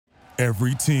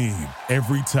Every team,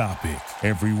 every topic,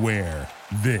 everywhere.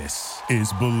 This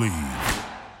is Believe.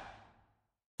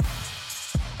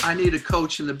 I need a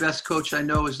coach, and the best coach I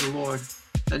know is the Lord.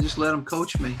 I just let him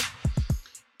coach me.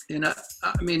 And I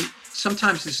mean,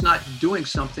 sometimes it's not doing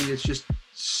something, it's just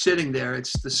sitting there.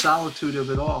 It's the solitude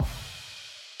of it all.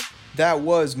 That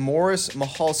was Morris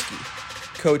Michalski,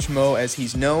 Coach Mo as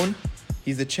he's known.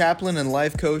 He's the chaplain and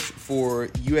life coach for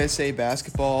USA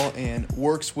Basketball and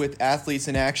works with athletes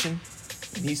in action,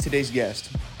 and he's today's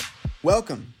guest.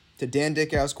 Welcome to Dan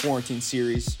Dickau's Quarantine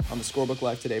Series on the Scorebook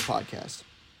Live Today podcast.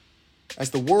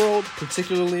 As the world,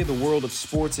 particularly the world of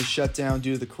sports, is shut down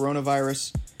due to the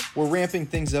coronavirus, we're ramping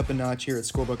things up a notch here at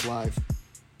Scorebook Live.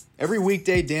 Every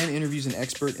weekday, Dan interviews an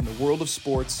expert in the world of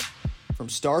sports, from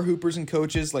star hoopers and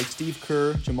coaches like Steve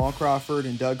Kerr, Jamal Crawford,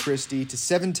 and Doug Christie, to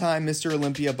seven-time Mr.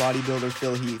 Olympia bodybuilder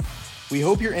Phil Heath. We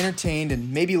hope you're entertained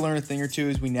and maybe learn a thing or two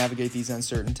as we navigate these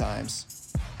uncertain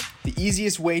times. The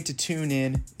easiest way to tune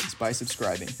in is by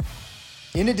subscribing.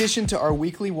 In addition to our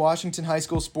weekly Washington High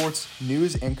School sports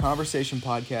news and conversation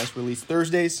podcast released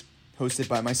Thursdays, hosted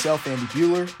by myself, Andy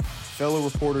Bueller, fellow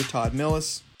reporter Todd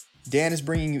Millis, Dan is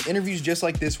bringing you interviews just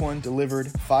like this one,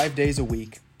 delivered 5 days a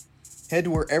week. Head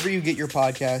to wherever you get your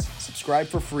podcast, subscribe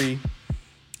for free,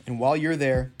 and while you're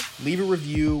there, leave a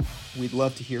review. We'd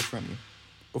love to hear from you.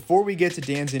 Before we get to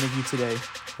Dan's interview today,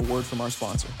 a word from our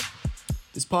sponsor.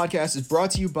 This podcast is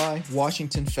brought to you by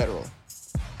Washington Federal.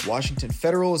 Washington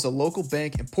Federal is a local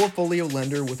bank and portfolio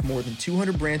lender with more than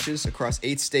 200 branches across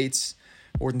 8 states,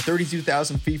 more than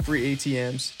 32,000 fee-free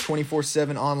ATMs,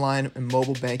 24/7 online and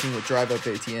mobile banking with drive-up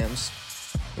ATMs.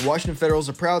 And Washington Federal is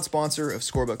a proud sponsor of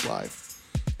Scorebook Live.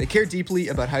 They care deeply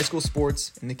about high school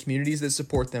sports and the communities that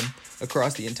support them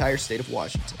across the entire state of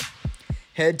Washington.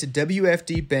 Head to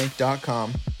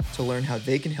WFDbank.com to learn how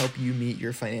they can help you meet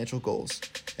your financial goals.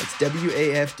 That's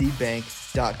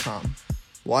WAFDbank.com.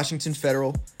 Washington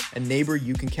Federal, a neighbor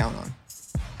you can count on.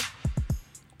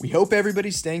 We hope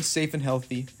everybody's staying safe and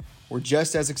healthy. We're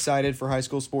just as excited for high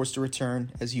school sports to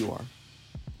return as you are.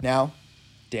 Now,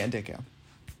 Dan Dickau.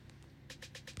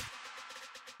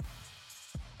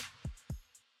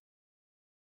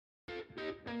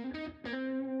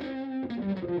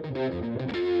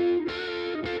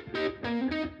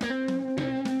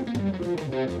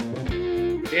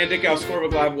 Dan Dickau,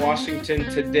 Scorebook Live, Washington,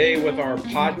 today with our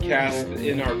podcast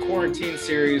in our quarantine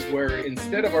series, where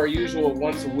instead of our usual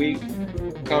once a week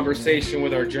conversation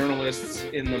with our journalists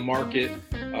in the market,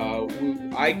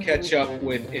 I catch up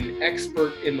with an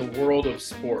expert in the world of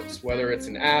sports, whether it's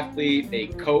an athlete, a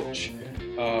coach,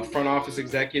 front office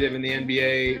executive in the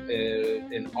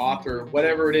NBA, an author,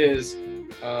 whatever it is.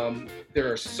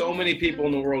 There are so many people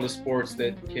in the world of sports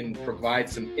that can provide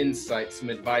some insight, some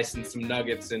advice, and some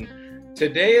nuggets. And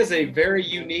today is a very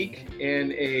unique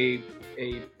and a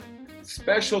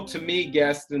special to me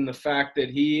guest in the fact that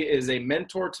he is a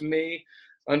mentor to me.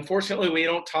 Unfortunately, we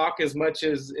don't talk as much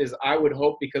as I would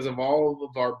hope because of all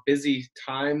of our busy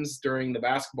times during the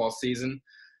basketball season.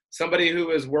 Somebody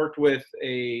who has worked with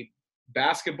a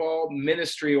basketball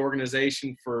ministry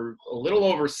organization for a little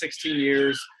over 16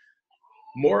 years,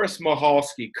 Morris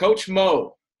Michalski. Coach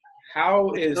Mo,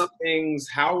 how is things?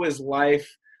 How is life?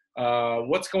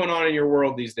 What's going on in your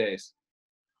world these days?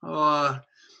 I'm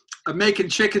making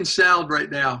chicken salad right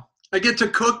now. I get to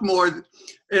cook more, and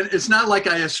it's not like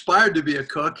I aspired to be a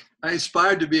cook. I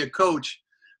aspired to be a coach,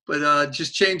 but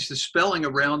just changed the spelling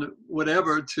around,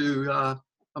 whatever, to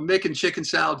I'm making chicken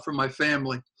salad for my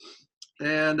family.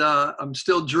 And I'm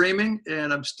still dreaming,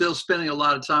 and I'm still spending a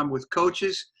lot of time with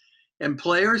coaches and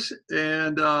players,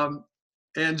 and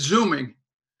Zooming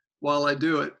while I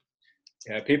do it.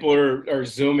 Yeah, people are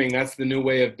Zooming. That's the new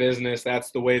way of business.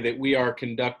 That's the way that we are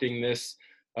conducting this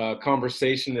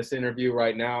conversation, this interview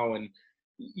right now. And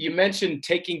you mentioned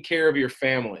taking care of your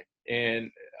family.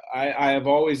 And I have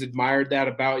always admired that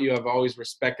about you. I've always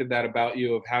respected that about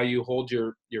you, of how you hold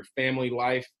your family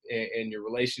life and your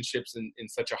relationships in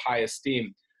such a high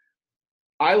esteem.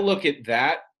 I look at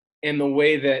that and the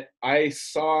way that I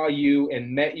saw you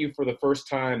and met you for the first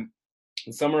time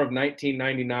in summer of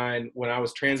 1999 when I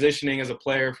was transitioning as a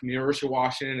player from the University of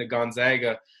Washington to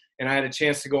Gonzaga, and I had a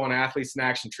chance to go on an Athletes in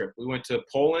Action trip. We went to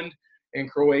Poland and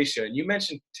Croatia. And you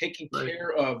mentioned taking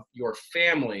care of your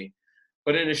family,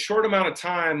 but in a short amount of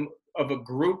time of a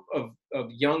group of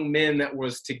young men that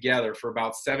was together for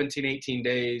about 17, 18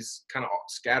 days, kind of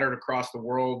scattered across the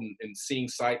world and seeing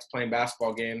sights, playing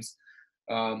basketball games,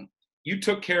 you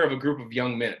took care of a group of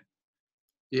young men.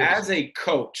 Yes. As a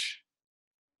coach,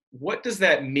 what does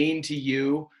that mean to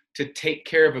you to take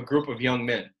care of a group of young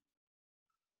men?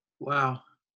 Wow.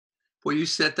 Well, you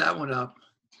set that one up.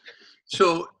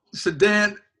 So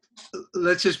Dan,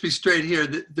 let's just be straight here.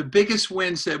 The biggest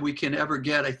wins that we can ever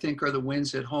get, I think, are the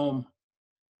wins at home.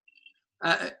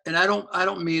 And I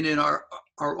don't mean in our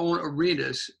own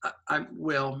arenas.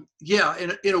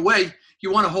 In a way,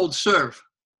 you want to hold serve.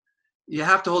 You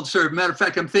have to hold serve. Matter of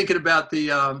fact, I'm thinking about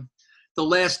the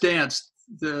Last Dance,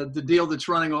 the deal that's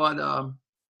running on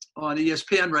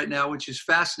ESPN right now, which is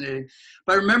fascinating.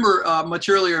 But I remember much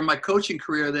earlier in my coaching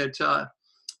career that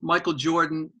Michael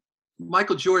Jordan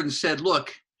said,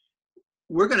 "Look,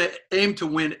 we're going to aim to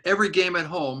win every game at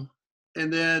home,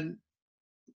 and then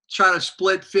try to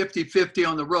split 50-50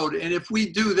 on the road. And if we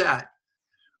do that,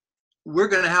 we're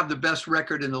going to have the best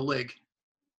record in the league."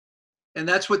 And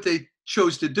that's what they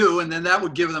chose to do. And then that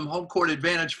would give them home court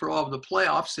advantage for all of the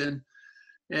playoffs.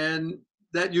 And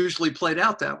that usually played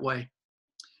out that way.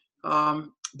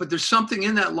 But there's something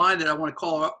in that line that I want to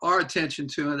call our attention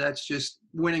to, and that's just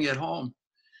winning at home.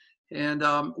 And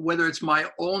whether it's my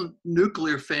own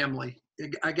nuclear family,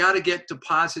 I got to get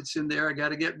deposits in there. I got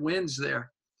to get wins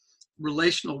there,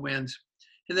 relational wins.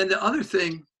 And then the other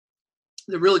thing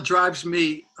that really drives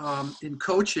me in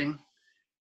coaching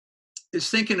is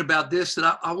thinking about this,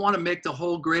 that I want to make the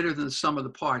whole greater than the sum of the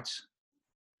parts.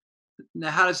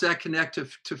 Now, how does that connect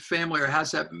to family, or how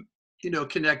does that,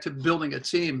 connect to building a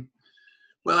team?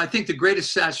 Well, I think the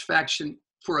greatest satisfaction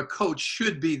for a coach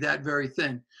should be that very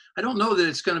thing. I don't know that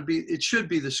it should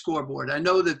be the scoreboard. I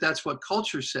know that that's what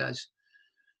culture says.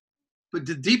 But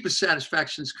the deepest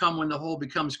satisfactions come when the whole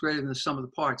becomes greater than the sum of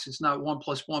the parts. It's not 1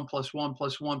 + 1 + 1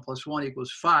 + 1 + 1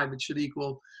 = 5. It should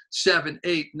equal 7,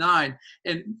 8, 9,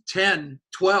 and 10,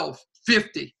 12,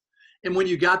 50. And when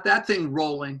you got that thing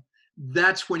rolling,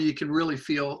 that's when you can really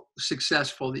feel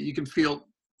successful, that you can feel,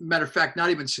 matter of fact, not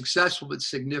even successful, but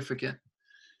significant.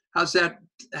 How's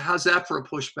that for a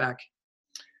pushback?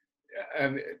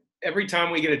 Every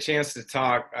time we get a chance to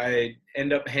talk, I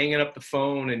end up hanging up the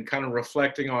phone and kind of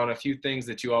reflecting on a few things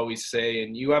that you always say.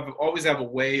 And you always have a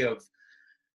way of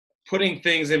putting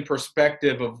things in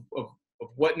perspective of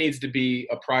what needs to be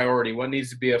a priority, what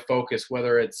needs to be a focus,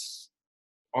 whether it's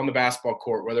on the basketball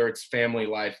court, whether it's family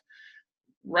life.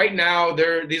 Right now,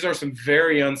 these are some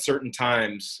very uncertain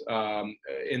times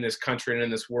in this country and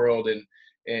in this world.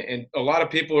 And a lot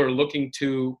of people are looking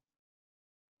to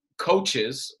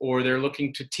coaches, or they're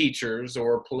looking to teachers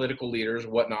or political leaders,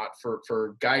 whatnot,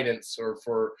 for guidance or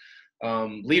for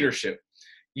leadership.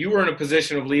 You were in a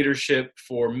position of leadership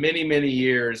for many, many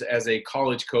years as a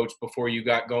college coach before you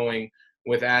got going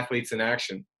with Athletes in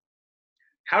Action.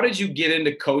 How did you get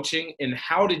into coaching, and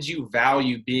how did you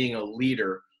value being a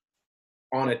leader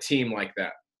on a team like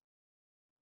that?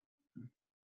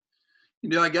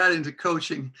 I got into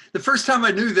coaching. The first time I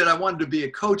knew that I wanted to be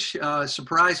a coach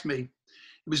surprised me.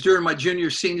 It was during my senior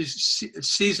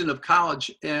season of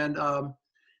college, and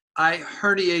I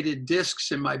herniated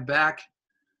discs in my back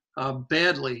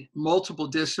badly, multiple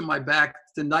discs in my back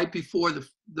the night before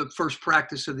the first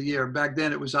practice of the year. Back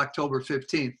then it was October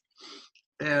 15th.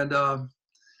 And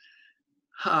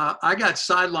I got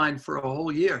sidelined for a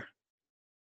whole year,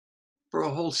 for a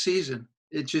whole season.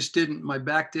 My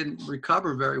back didn't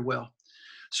recover very well.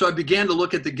 So I began to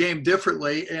look at the game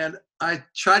differently, and I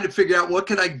tried to figure out what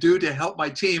could I do to help my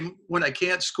team when I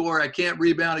can't score, I can't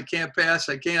rebound, I can't pass,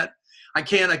 I can't.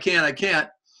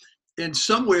 And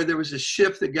somewhere there was a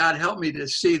shift that God helped me to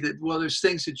see that, well, there's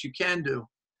things that you can do.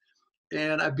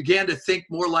 And I began to think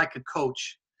more like a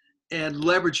coach and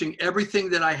leveraging everything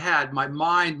that I had, my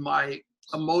mind, my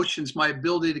emotions, my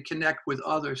ability to connect with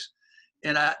others.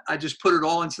 And I just put it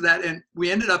all into that. And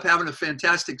we ended up having a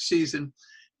fantastic season.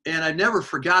 And I never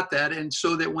forgot that. And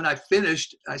so that when I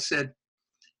finished, I said,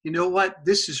 you know what?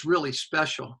 This is really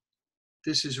special.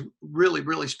 This is really,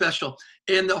 really special.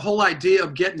 And the whole idea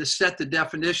of getting to set the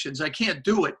definitions, I can't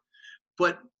do it.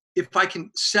 But if I can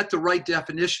set the right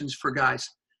definitions for guys,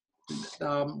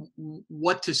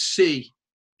 what to see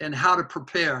and how to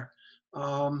prepare,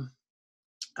 how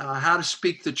to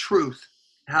speak the truth,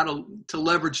 how to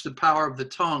leverage the power of the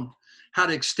tongue, how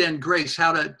to extend grace,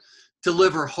 how to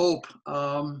deliver hope,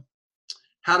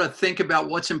 how to think about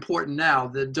what's important now,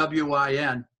 the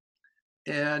WIN.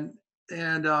 And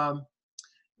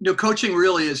coaching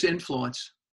really is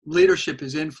influence. Leadership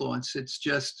is influence. It's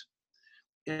just,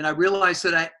 and I realized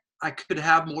that I could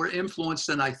have more influence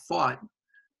than I thought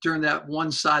during that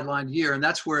one sideline year. And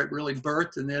that's where it really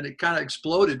birthed. And then it kind of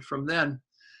exploded from then.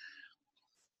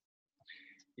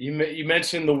 You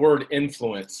mentioned the word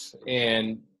influence,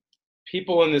 and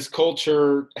people in this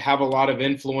culture have a lot of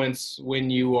influence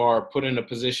when you are put in a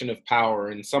position of power.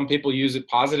 And some people use it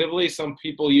positively, some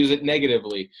people use it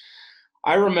negatively.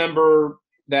 I remember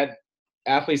that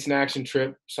Athletes in Action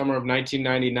trip, summer of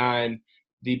 1999,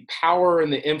 the power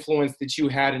and the influence that you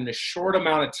had in a short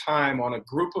amount of time on a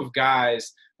group of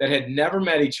guys that had never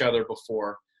met each other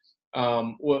before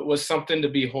was something to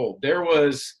behold.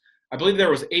 I believe there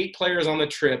was 8 players on the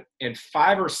trip, and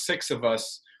 5 or 6 of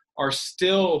us are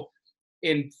still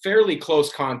in fairly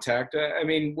close contact. I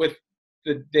mean, with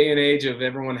the day and age of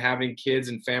everyone having kids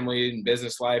and family and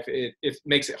business life, it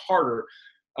makes it harder.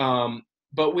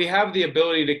 But we have the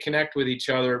ability to connect with each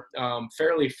other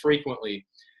fairly frequently.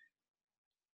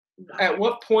 At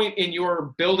what point in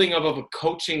your building of a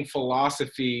coaching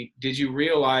philosophy did you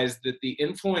realize that the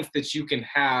influence that you can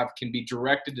have can be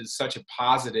directed to such a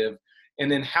positive? And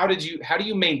then how do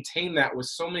you maintain that with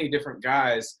so many different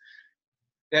guys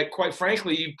that, quite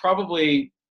frankly,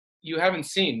 you haven't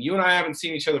seen? You and I haven't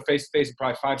seen each other face to face in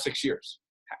probably 5-6 years.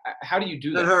 How do you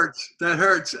do that? That hurts.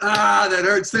 That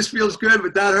hurts. This feels good,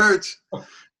 but that hurts.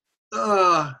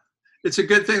 It's a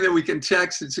good thing that we can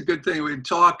text. It's a good thing we can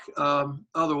talk.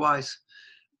 Otherwise,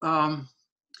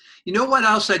 you know what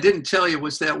else I didn't tell you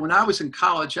was that when I was in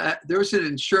college, there was an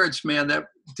insurance man that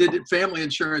did family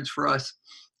insurance for us.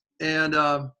 And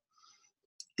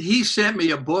he sent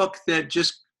me a book that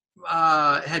just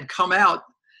had come out.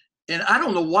 And I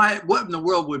don't know what in the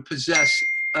world would possess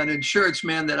an insurance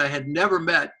man that I had never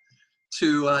met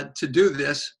to do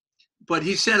this. But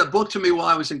he sent a book to me while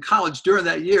I was in college during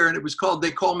that year, and it was called They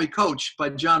Call Me Coach by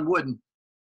John Wooden.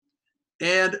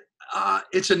 And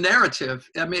it's a narrative.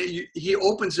 I mean, he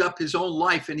opens up his own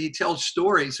life, and he tells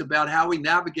stories about how he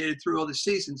navigated through all the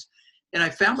seasons. And I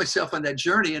found myself on that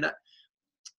journey. And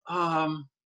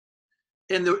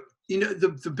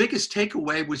the biggest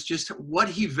takeaway was just what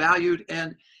he valued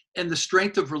and the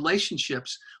strength of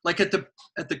relationships. Like at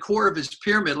the core of his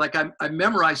pyramid, like I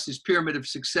memorized his pyramid of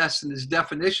success and his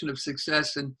definition of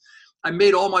success. And I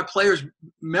made all my players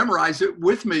memorize it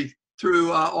with me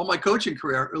through all my coaching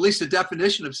career, or at least the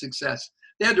definition of success.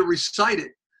 They had to recite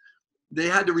it. They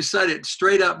had to recite it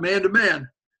straight up, man to man,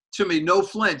 to me, no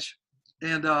flinch.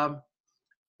 And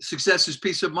success is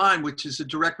peace of mind, which is a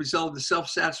direct result of the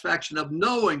self-satisfaction of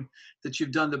knowing that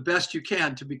you've done the best you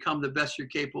can to become the best you're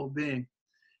capable of being.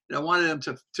 And I wanted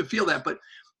them to feel that.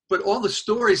 But all the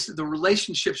stories, the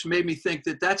relationships made me think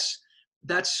that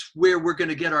that's where we're going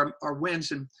to get our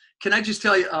wins. And can I just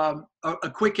tell you a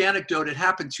quick anecdote? It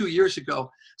happened 2 years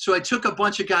ago. So I took a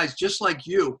bunch of guys just like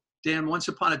you, Dan, once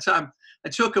upon a time. I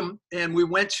took them and we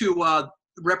went to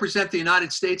represent the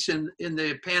United States in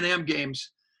the Pan Am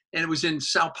Games. And it was in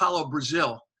Sao Paulo,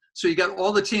 Brazil. So you got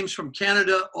all the teams from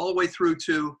Canada all the way through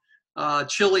to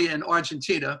Chile and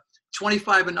Argentina,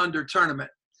 25 and under tournament.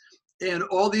 And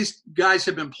all these guys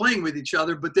have been playing with each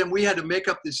other, but then we had to make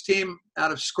up this team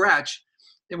out of scratch.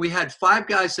 And we had 5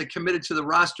 guys that committed to the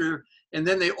roster, and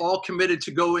then they all committed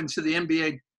to go into the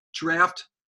NBA draft,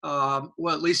 well,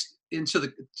 at least into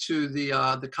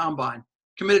the combine,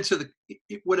 committed to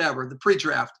the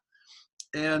pre-draft.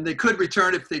 And they could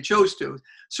return if they chose to.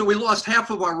 So we lost half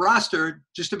of our roster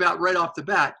just about right off the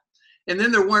bat. And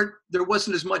then there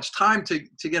wasn't as much time to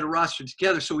get a roster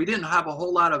together. So we didn't have a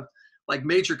whole lot of like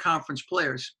major conference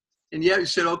players. And yet we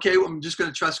said, okay, well, I'm just going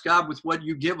to trust God with what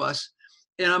you give us.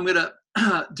 And I'm going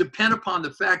to depend upon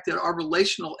the fact that our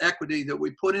relational equity that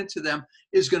we put into them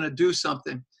is going to do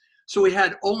something. So we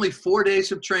had only 4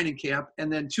 days of training camp and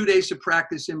then 2 days of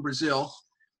practice in Brazil.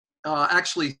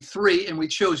 Actually 3, and we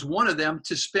chose one of them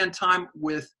to spend time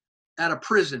with at a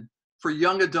prison for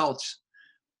young adults,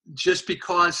 just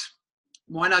because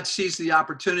why not seize the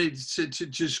opportunity to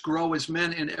just grow as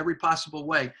men in every possible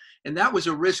way? And that was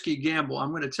a risky gamble, I'm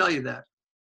going to tell you that.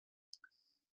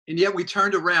 And yet we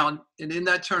turned around, and in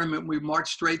that tournament, we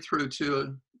marched straight through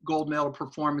to gold medal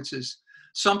performances,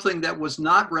 something that was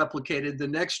not replicated the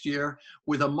next year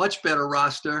with a much better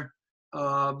roster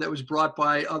that was brought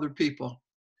by other people.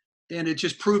 And it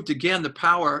just proved again the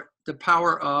power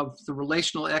of the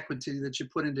relational equity that you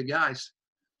put into guys.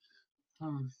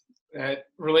 That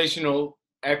relational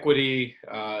equity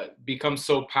becomes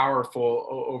so powerful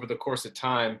over the course of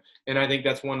time. And I think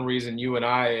that's one reason you and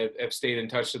I have stayed in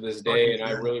touch to this day. And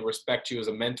I really respect you as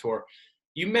a mentor.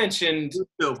 You mentioned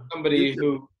somebody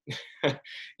who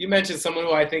you mentioned someone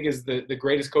who I think is the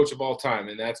greatest coach of all time,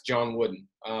 and that's John Wooden.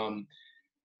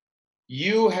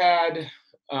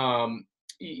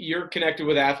 You're connected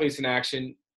with Athletes in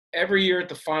Action. Every year at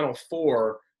the Final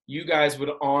Four, you guys would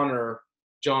honor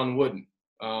John Wooden.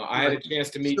 I had a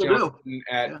chance to meet John Wooden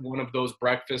at one of those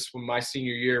breakfasts from my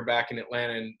senior year back in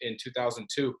Atlanta in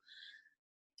 2002.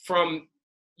 From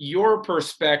your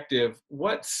perspective,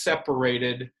 what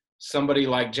separated somebody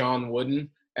like John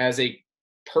Wooden as a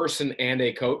person and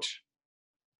a coach?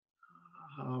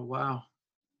 Oh, wow.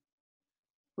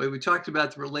 We talked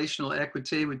about the relational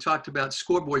equity. We talked about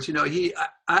scoreboards. You know,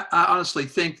 I honestly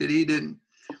think that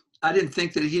I didn't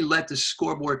think that he let the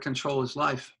scoreboard control his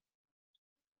life.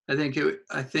 I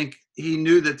think he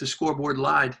knew that the scoreboard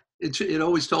lied. It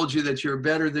always told you that you're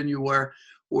better than you were,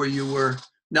 or you were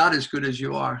not as good as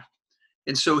you are.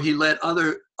 And so he let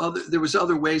there was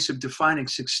other ways of defining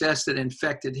success that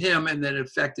infected him, and then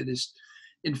infected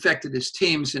his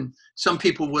teams. And some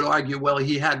people would argue, well,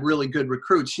 he had really good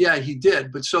recruits. Yeah, he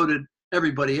did, but so did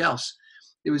everybody else.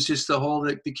 It was just the whole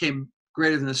that became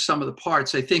greater than the sum of the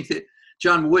parts. I think that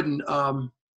John Wooden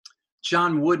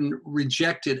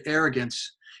rejected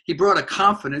arrogance. He brought a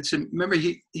confidence, and remember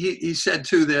he said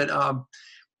too that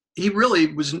he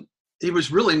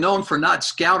was really known for not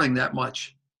scouting that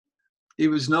much. He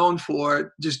was known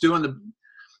for just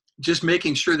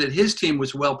making sure that his team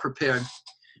was well prepared.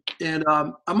 And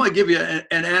I'm going to give you an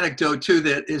anecdote too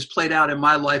that is played out in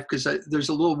my life, because there's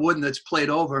a little Wooden that's played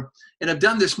over, and I've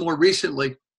done this more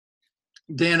recently,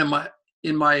 Dan,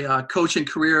 in my coaching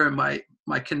career and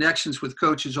my connections with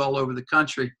coaches all over the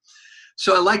country.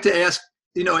 So I like to ask,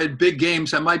 you know, at big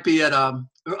games, I might be at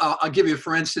I'll give you,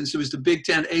 for instance, it was the Big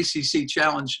Ten ACC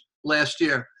Challenge last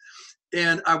year.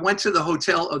 And I went to the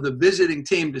hotel of the visiting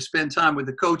team to spend time with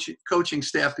the coaching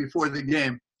staff before the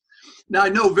game. Now, I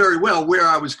know very well where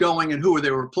I was going and who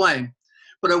they were playing.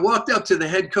 But I walked up to the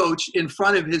head coach in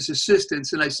front of his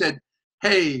assistants, and I said,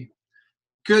 hey,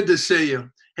 good to see you.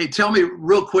 Hey, tell me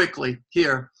real quickly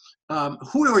here,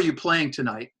 who are you playing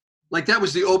tonight? Like, that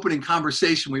was the opening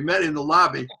conversation. We met in the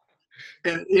lobby.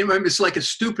 And it's like a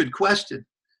stupid question.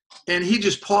 And he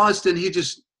just paused, and he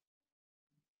just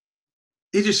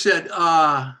said,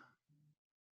 and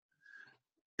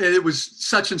it was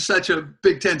such and such a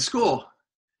Big Ten school.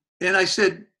 And I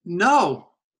said, no,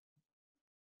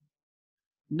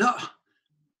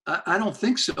 I don't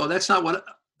think so. That's not what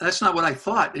I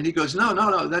thought. And he goes,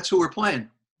 no, that's who we're playing.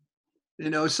 You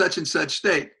know, such and such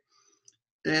state.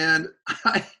 And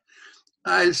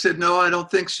I said, no, I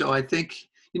don't think so. I think,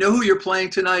 you know who you're playing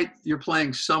tonight? You're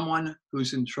playing someone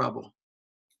who's in trouble.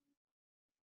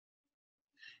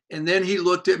 And then he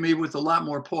looked at me with a lot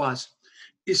more pause.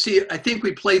 You see, I think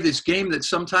we play this game that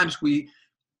sometimes we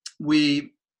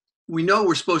know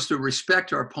we're supposed to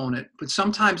respect our opponent, but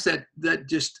sometimes that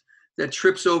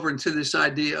trips over into this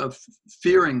idea of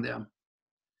fearing them.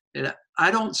 And I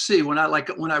don't see, when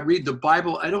I read the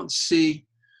Bible, I don't see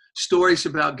stories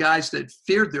about guys that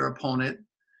feared their opponent.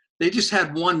 They just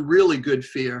had one really good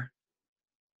fear.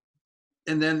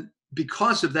 And then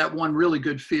because of that one really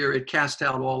good fear, it cast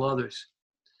out all others.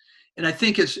 And I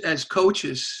think as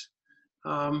coaches,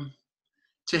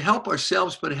 to help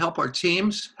ourselves, but to help our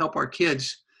teams, help our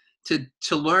kids,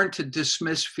 to learn to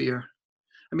dismiss fear.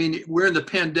 I mean, we're in the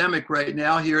pandemic right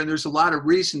now here, and there's a lot of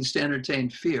reasons to entertain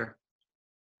fear.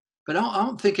 But I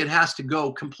don't think it has to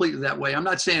go completely that way. I'm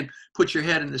not saying put your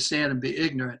head in the sand and be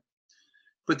ignorant.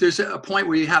 But there's a point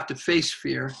where you have to face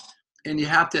fear, and you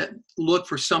have to look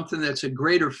for something that's a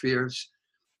greater fear.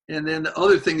 And then the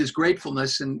other thing is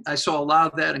gratefulness. And I saw a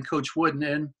lot of that in Coach Wooden.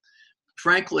 And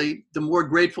frankly, the more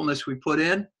gratefulness we put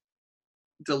in,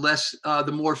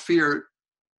 the more fear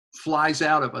flies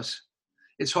out of us.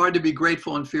 It's hard to be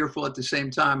grateful and fearful at the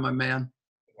same time, my man.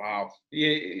 Wow.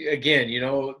 Again, you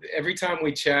know, every time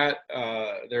we chat,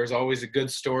 there's always a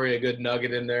good story, a good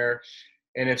nugget in there.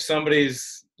 And if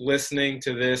somebody's listening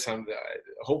to this,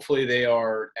 hopefully they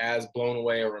are as blown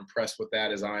away or impressed with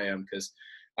that as I am, because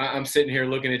I'm sitting here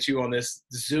looking at you on this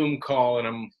Zoom call,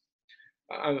 and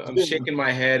I'm shaking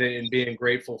my head and being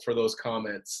grateful for those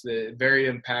comments. Very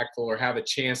impactful, or have a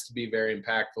chance to be very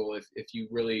impactful if you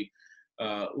really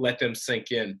let them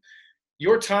sink in.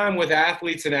 Your time with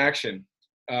Athletes in Action,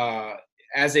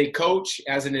 as a coach,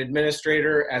 as an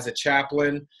administrator, as a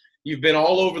chaplain, you've been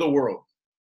all over the world.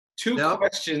 Two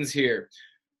questions here.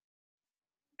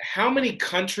 How many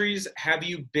countries have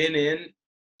you been in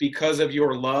because of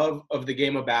your love of the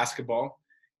game of basketball?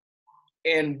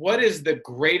 And what is the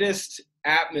greatest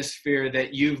atmosphere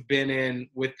that you've been in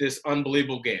with this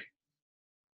unbelievable game?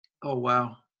 Oh,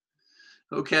 wow.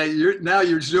 Okay,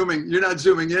 you're zooming. You're not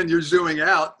zooming in, you're zooming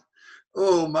out.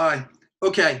 Oh, my.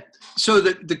 Okay, so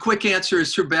the quick answer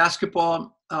is through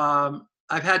basketball.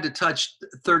 I've had to touch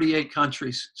 38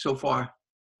 countries so far.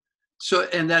 So,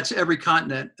 and that's every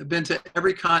continent. I've been to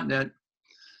every continent,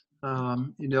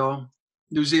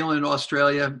 New Zealand,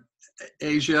 Australia,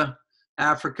 Asia,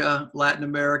 Africa, Latin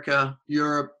America,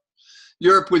 Europe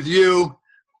with you,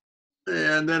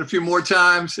 and then a few more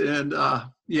times. And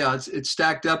it's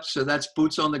stacked up. So that's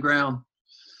boots on the ground.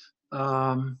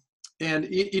 And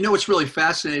what's really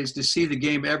fascinating is to see the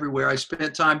game everywhere. I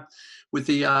spent time with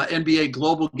the NBA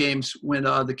Global Games when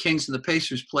the Kings and the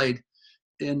Pacers played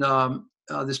in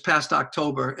this past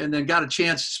October, and then got a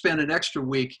chance to spend an extra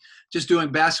week just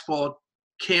doing basketball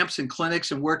camps and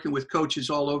clinics and working with coaches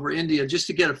all over India just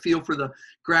to get a feel for the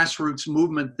grassroots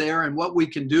movement there and what we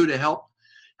can do to help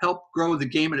grow the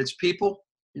game and its people.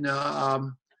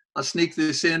 I'll sneak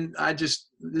this in. This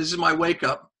is my wake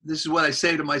up. This is what I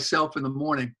say to myself in the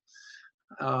morning.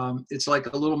 It's like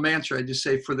a little mantra. I just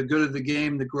say, for the good of the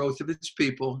game, the growth of its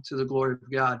people, to the glory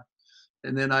of God.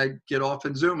 And then I get off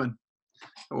and zoom in,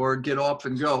 or get off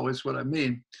and go is what I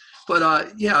mean. But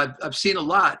I've seen a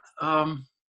lot.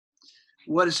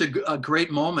 What is a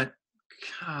great moment?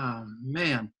 Oh,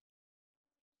 man.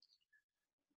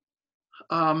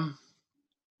 Wow.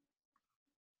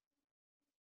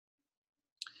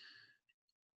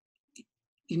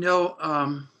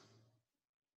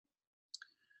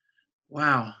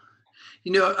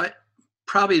 I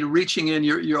probably reaching in,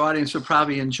 your audience will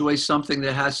probably enjoy something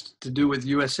that has to do with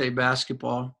USA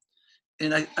Basketball.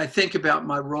 And I think about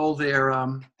my role there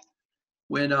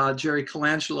when Jerry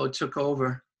Colangelo took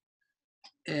over,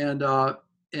 and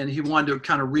he wanted to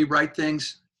kind of rewrite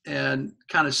things and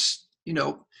kind of,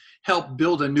 help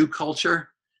build a new culture.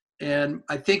 And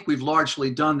I think we've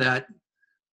largely done that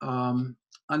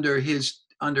under his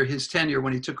tenure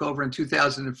when he took over in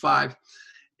 2005.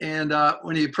 And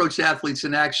when he approached Athletes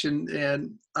in Action,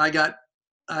 and I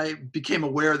became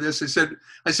aware of this. I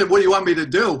said, what do you want me to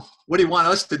do? What do you want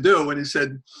us to do? And he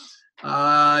said,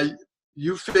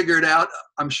 you figure it out.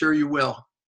 I'm sure you will.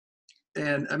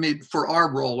 And I mean, for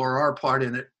our role or our part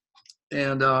in it.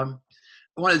 And I'll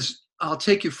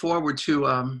take you forward to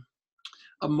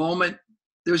a moment.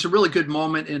 There was a really good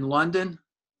moment in London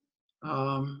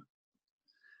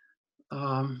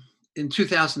in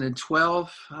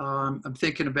 2012. I'm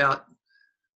thinking about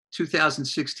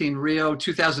 2016 Rio,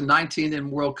 2019 in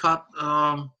World Cup.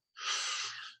 All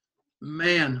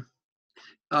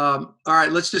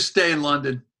right, let's just stay in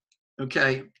London.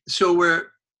 Okay, so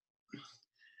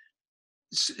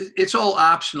it's all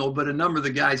optional, but a number of the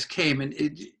guys came, and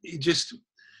you just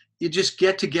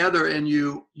get together and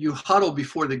you huddle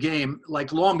before the game,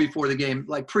 like long before the game,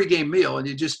 like pregame meal, and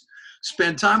you just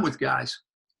spend time with guys,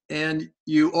 and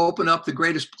you open up the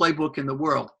greatest playbook in the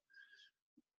world.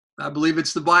 I believe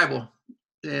it's the Bible,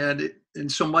 and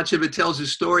so much of it tells a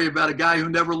story about a guy who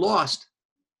never lost.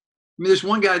 I mean, there's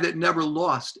one guy that never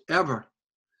lost ever.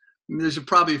 I mean, there's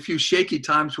probably a few shaky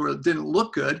times where it didn't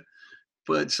look good,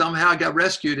 but somehow got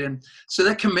rescued. And so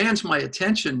that commands my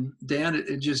attention, Dan.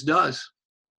 It just does.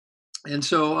 And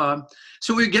so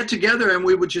we get together and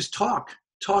we would just talk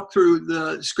through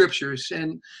the scriptures,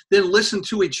 and then listen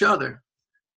to each other,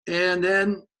 and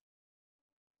then,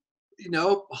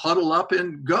 huddle up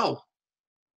and go,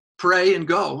 pray and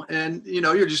go. And,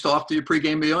 you're just off to your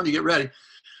pregame meal and you get ready.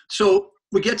 So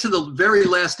we get to the very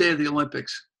last day of the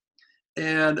Olympics,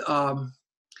 and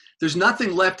there's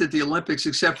nothing left at the Olympics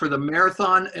except for the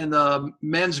marathon and the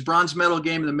men's bronze medal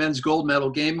game and the men's gold medal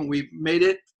game. And we made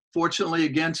it, fortunately,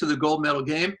 again to the gold medal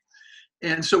game.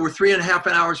 And so we're 3.5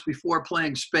 hours before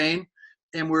playing Spain,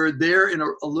 and we're there in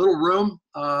a little room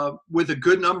with a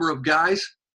good number of guys.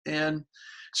 And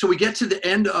so we get to the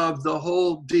end of the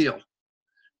whole deal,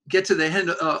 get to the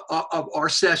end of our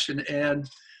session, and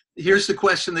here's the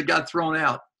question that got thrown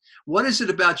out. What is it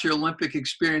about your Olympic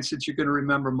experience that you're going to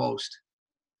remember most?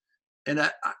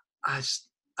 And I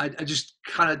just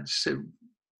kind of said,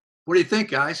 what do you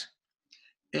think, guys?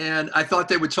 And I thought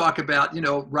they would talk about,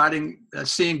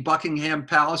 seeing Buckingham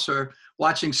Palace, or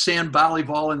watching sand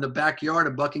volleyball in the backyard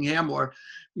of Buckingham, or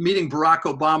meeting Barack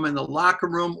Obama in the locker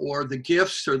room, or the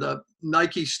gifts, or the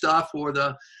Nike stuff, or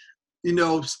the,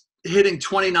 hitting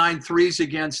 29 threes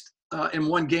against in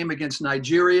one game against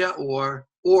Nigeria, or.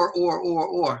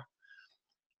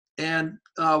 And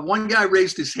one guy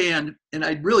raised his hand, and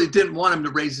I really didn't want him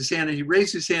to raise his hand, and he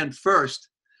raised his hand first,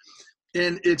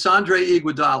 and it's Andre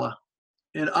Iguodala.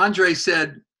 And Andre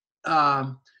said,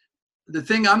 the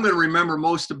thing I'm going to remember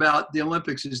most about the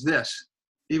Olympics is this.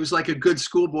 He was like a good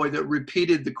schoolboy that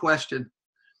repeated the question.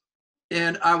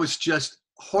 And I was just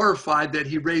horrified that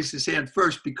he raised his hand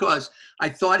first, because I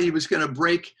thought he was going to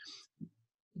break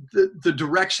the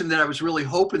direction that I was really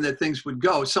hoping that things would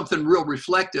go, something real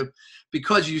reflective,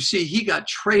 because you see, he got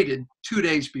traded 2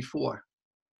 days before.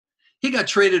 He got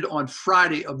traded on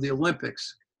Friday of the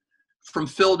Olympics from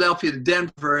Philadelphia to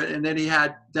Denver, and then he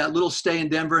had that little stay in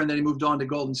Denver, and then he moved on to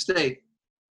Golden State.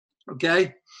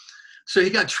 Okay? So he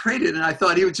got traded, and I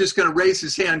thought he was just going to raise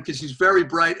his hand because he's very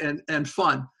bright and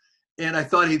fun. And I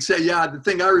thought he'd say, yeah, the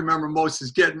thing I remember most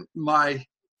is getting my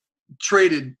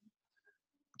traded.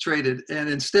 And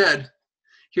instead,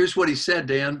 here's what he said,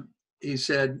 Dan. he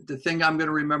said, the thing I'm going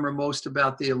to remember most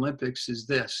about the Olympics is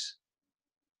this.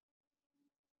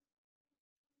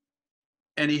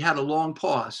 And he had a long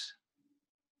pause.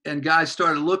 And guys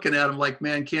started looking at him like,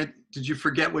 man, did you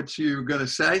forget what you were going to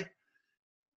say?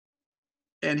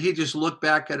 And he just looked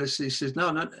back at us. And he says,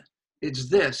 no, it's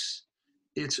this.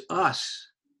 It's us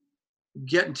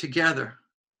getting together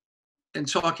and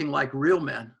talking like real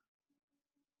men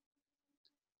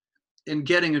and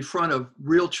getting in front of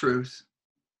real truth.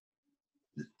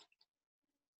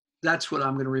 That's what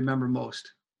I'm going to remember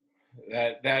most.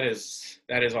 That is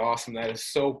awesome. That is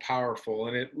so powerful.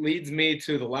 And it leads me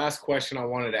to the last question I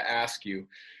wanted to ask you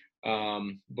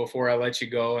before I let you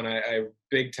go. And I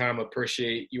big time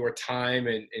appreciate your time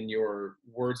and your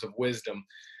words of wisdom.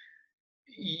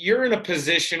 You're in a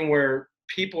position where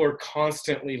people are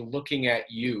constantly looking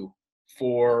at you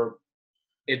for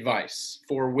advice,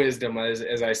 for wisdom, as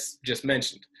I just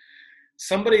mentioned.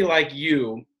 Somebody like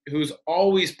you who's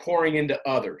always pouring into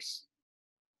others.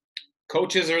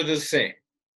 Coaches are the same.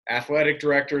 Athletic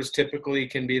directors typically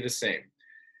can be the same.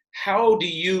 How do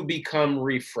you become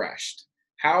refreshed?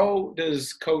 How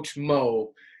does Coach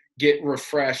Mo get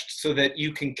refreshed so that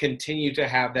you can continue to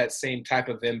have that same type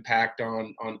of impact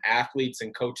on athletes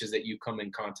and coaches that you come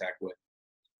in contact with?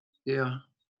 Yeah,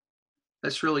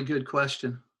 that's a really good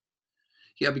question.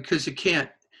 Yeah, because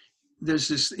there's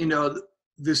this,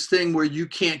 this thing where you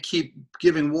can't keep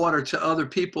giving water to other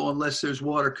people unless there's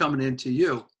water coming into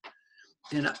you.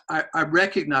 And I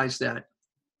recognize that.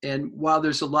 And while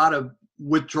there's a lot of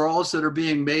withdrawals that are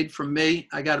being made from me,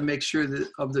 I got to make sure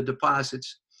of the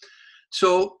deposits.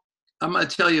 So I'm going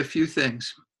to tell you a few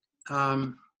things.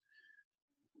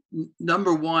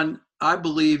 Number one, I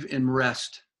believe in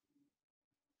rest.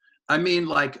 I mean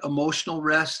like emotional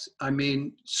rest. I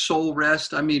mean soul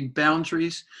rest. I mean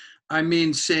boundaries. I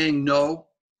mean saying no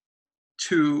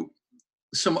to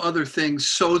some other things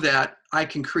so that I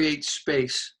can create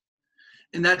space.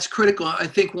 And that's critical. I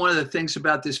think one of the things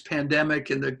about this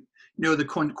pandemic and the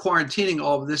quarantining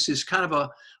all of this is kind of a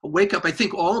wake up. I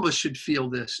think all of us should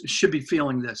be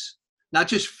feeling this, not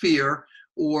just fear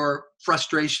or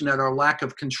frustration at our lack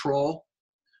of control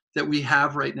that we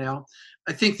have right now.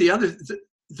 I think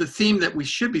the theme that we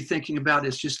should be thinking about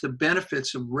is just the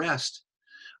benefits of rest,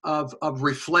 of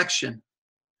reflection.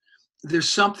 There's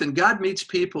something, God meets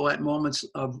people at moments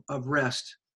of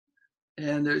rest.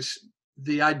 And there's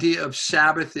the idea of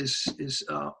Sabbath is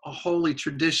a holy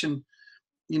tradition,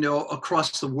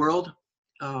 across the world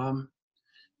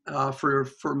for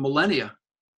millennia.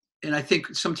 And I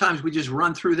think sometimes we just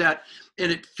run through that,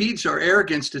 and it feeds our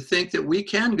arrogance to think that we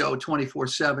can go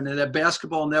 24/7 and that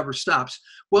basketball never stops.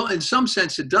 Well, in some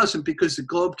sense it doesn't, because the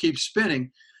globe keeps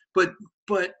spinning, but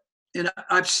and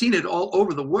I've seen it all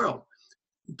over the world.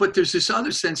 But there's this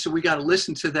other sense that we got to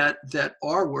listen to that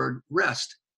R word,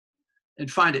 rest,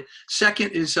 and find it.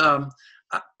 Second is I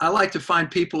like to find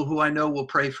people who I know will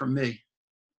pray for me,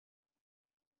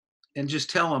 and just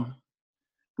tell them,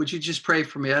 would you just pray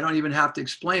for me? I don't even have to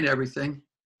explain everything.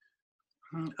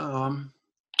 And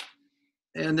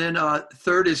then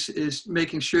third is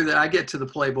making sure that I get to the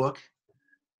playbook,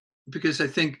 because I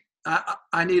think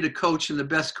I need a coach, and the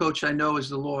best coach I know is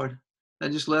the Lord. I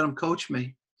just let him coach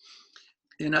me.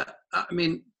 And I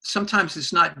mean, sometimes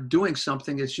it's not doing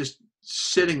something, it's just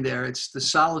sitting there. It's the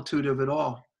solitude of it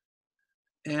all.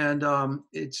 And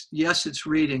it's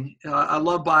reading. I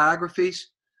love biographies.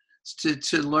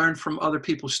 To learn from other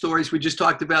people's stories. We just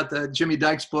talked about the Jimmy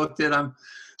Dykes book that I'm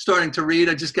starting to read.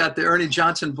 I just got the Ernie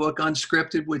Johnson book,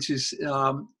 Unscripted, which is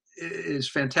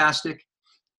fantastic.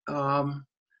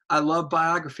 I love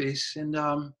biographies, and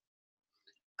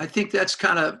I think that's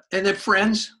kind of, and then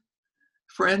friends,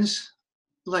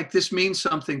 like, this means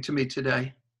something to me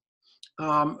today,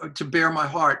 to bear my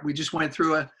heart. We just went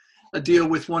through a deal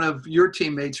with one of your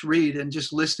teammates, Reed, and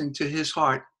just listening to his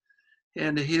heart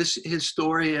and his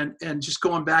story, and just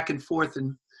going back and forth.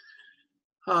 And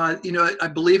I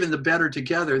believe in the better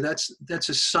together. That's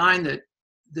a sign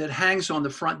that hangs on the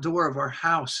front door of our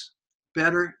house.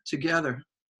 Better together.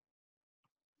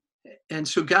 And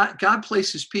so God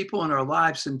places people in our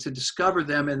lives, and to discover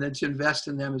them and then to invest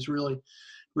in them is really,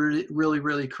 really, really,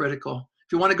 really critical.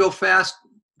 If you want to go fast,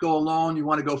 go alone. You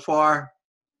want to go far,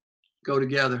 go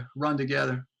together, run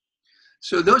together.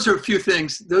 So those are a few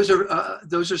things. Those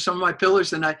are some of my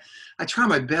pillars, and I try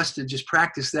my best to just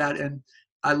practice that. And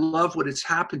I love what it's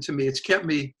happened to me. It's kept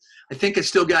me. I think I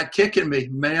still got kick in me,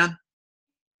 man.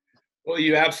 Well,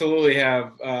 you absolutely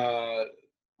have a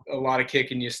lot of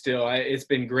kick in you still. It's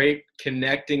been great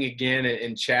connecting again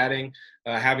and chatting,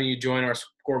 having you join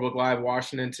Scorebook Live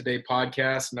Washington Today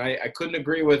podcast. And I couldn't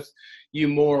agree with you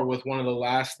more with one of the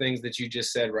last things that you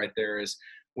just said right there is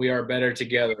we are better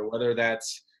together, whether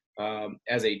that's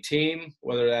as a team,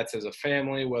 whether that's as a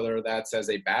family, whether that's as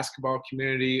a basketball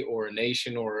community or a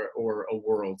nation or a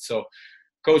world. So,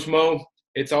 Coach Mo,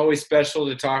 it's always special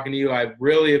to talking to you. I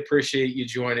really appreciate you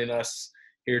joining us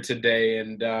here today.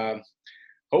 And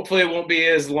hopefully it won't be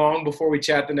as long before we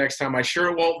chat the next time. I sure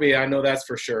it won't be. I know that's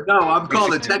for sure. No, I'm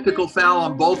calling a technical foul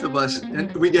on both of us,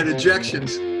 and we get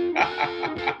ejections.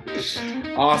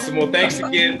 Awesome. Well, thanks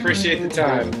again. Appreciate the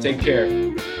time. Take care.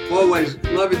 Always.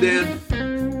 Love you, Dan.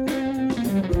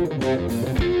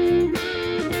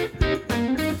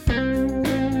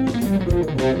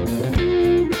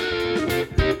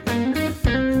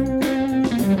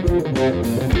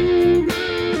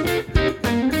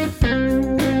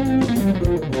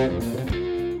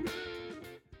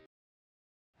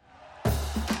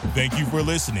 Thank you for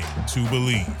listening to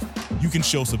Believe. You can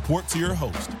show support to your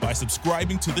host by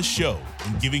subscribing to the show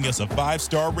and giving us a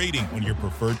 5-star rating on your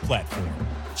preferred platform.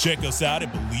 Check us out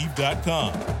at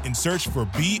Believe.com and search for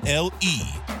BLEAV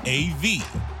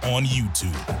on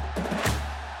YouTube.